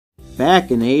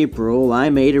Back in April, I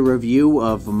made a review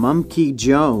of Mumkey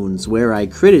Jones, where I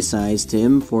criticized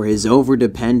him for his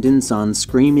overdependence on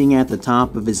screaming at the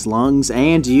top of his lungs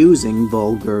and using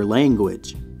vulgar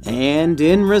language. And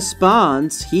in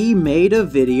response, he made a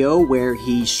video where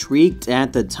he shrieked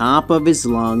at the top of his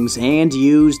lungs and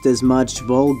used as much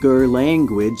vulgar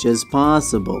language as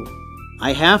possible.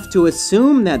 I have to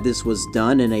assume that this was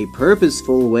done in a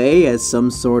purposeful way as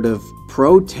some sort of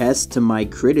protest to my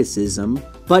criticism,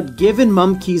 but given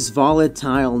Mumkey's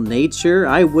volatile nature,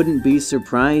 I wouldn't be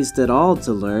surprised at all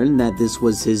to learn that this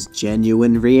was his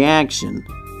genuine reaction.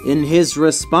 In his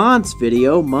response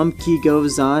video, Mumkey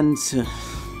goes on to...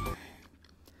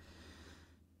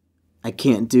 I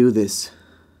can't do this.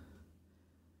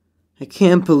 I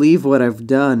can't believe what I've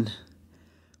done.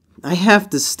 I have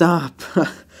to stop.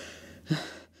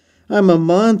 I'm a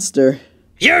monster.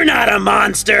 You're not a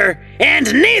monster,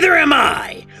 and neither am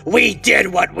I! We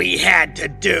did what we had to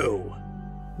do!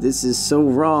 This is so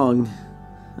wrong.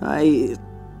 My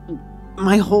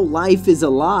whole life is a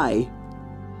lie.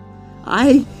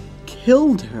 I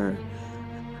killed her.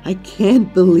 I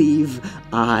can't believe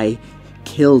I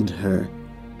killed her.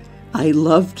 I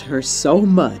loved her so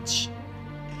much.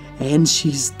 And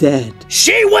she's dead.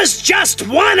 She was just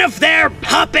one of their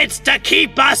puppets to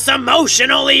keep us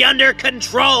emotionally under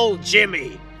control,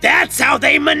 Jimmy. That's how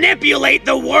they manipulate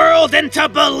the world into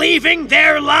believing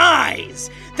their lies.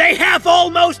 They have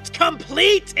almost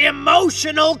complete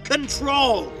emotional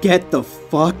control. Get the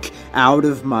fuck out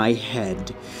of my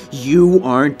head. You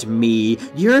aren't me.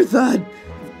 You're the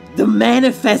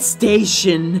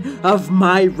manifestation of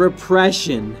my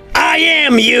repression. I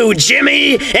am you,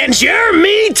 Jimmy, and you're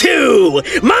me too!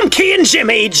 Mumkey and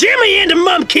Jimmy, Jimmy and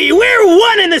Mumkey, we're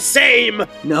one and the same!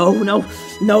 No,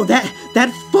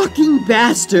 that fucking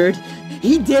bastard,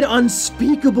 he did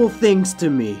unspeakable things to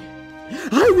me.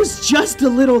 I was just a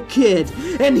little kid,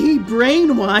 and he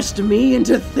brainwashed me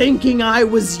into thinking I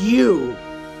was you.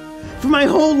 For my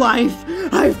whole life,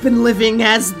 I've been living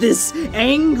as this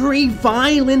angry,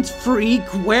 violent freak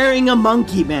wearing a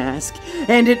monkey mask,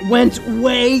 and it went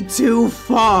way too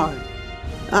far.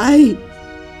 I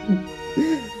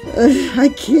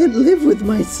can't live with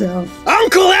myself.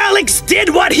 Uncle Alex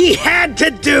did what he had to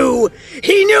do.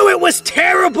 He knew it was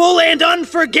terrible and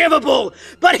unforgivable,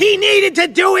 but he needed to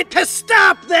do it to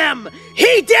stop them.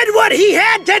 He did what he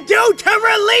had to do to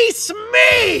release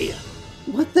me.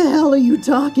 What the hell are you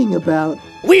talking about?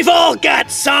 We've all got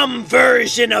some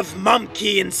version of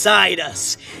Mumkey inside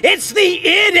us. It's the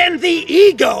id and the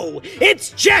ego.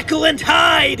 It's Jekyll and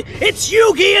Hyde. It's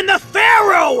Yugi and the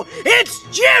Pharaoh. It's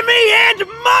Jimmy and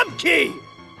Mumkey.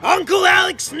 Uncle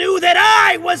Alex knew that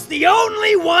I was the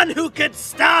only one who could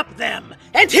stop them,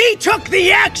 and he took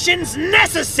the actions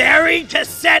necessary to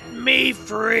set me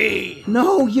free.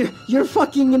 No, you're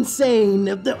fucking insane.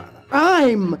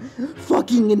 I'm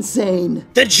fucking insane.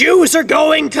 The Jews are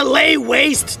going to lay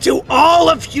waste to all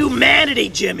of humanity,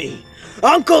 Jimmy.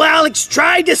 Uncle Alex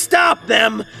tried to stop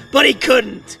them, but he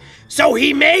couldn't. So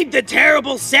he made the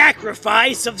terrible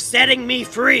sacrifice of setting me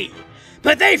free.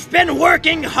 But they've been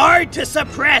working hard to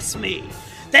suppress me.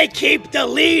 They keep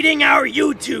deleting our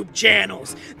YouTube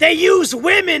channels. They use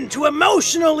women to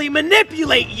emotionally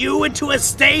manipulate you into a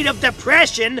state of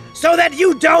depression so that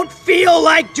you don't feel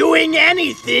like doing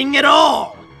anything at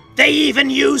all. They even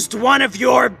used one of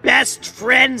your best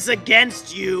friends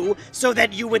against you so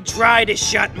that you would try to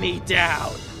shut me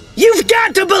down. You've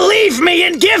got to believe me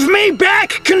and give me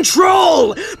back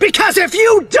control! Because if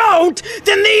you don't,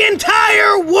 then the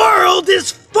entire world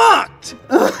is fucked!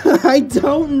 I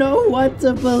don't know what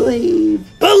to believe.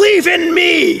 Believe in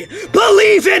me!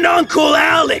 Believe in Uncle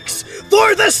Alex!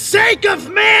 For the sake of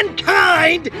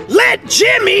mankind, let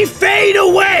Jimmy fade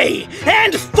away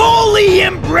and fully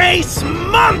embrace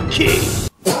Mumkey!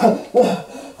 Ha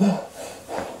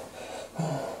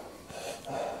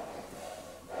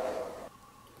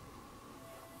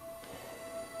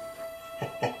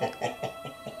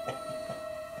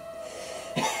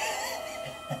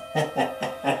ha ha.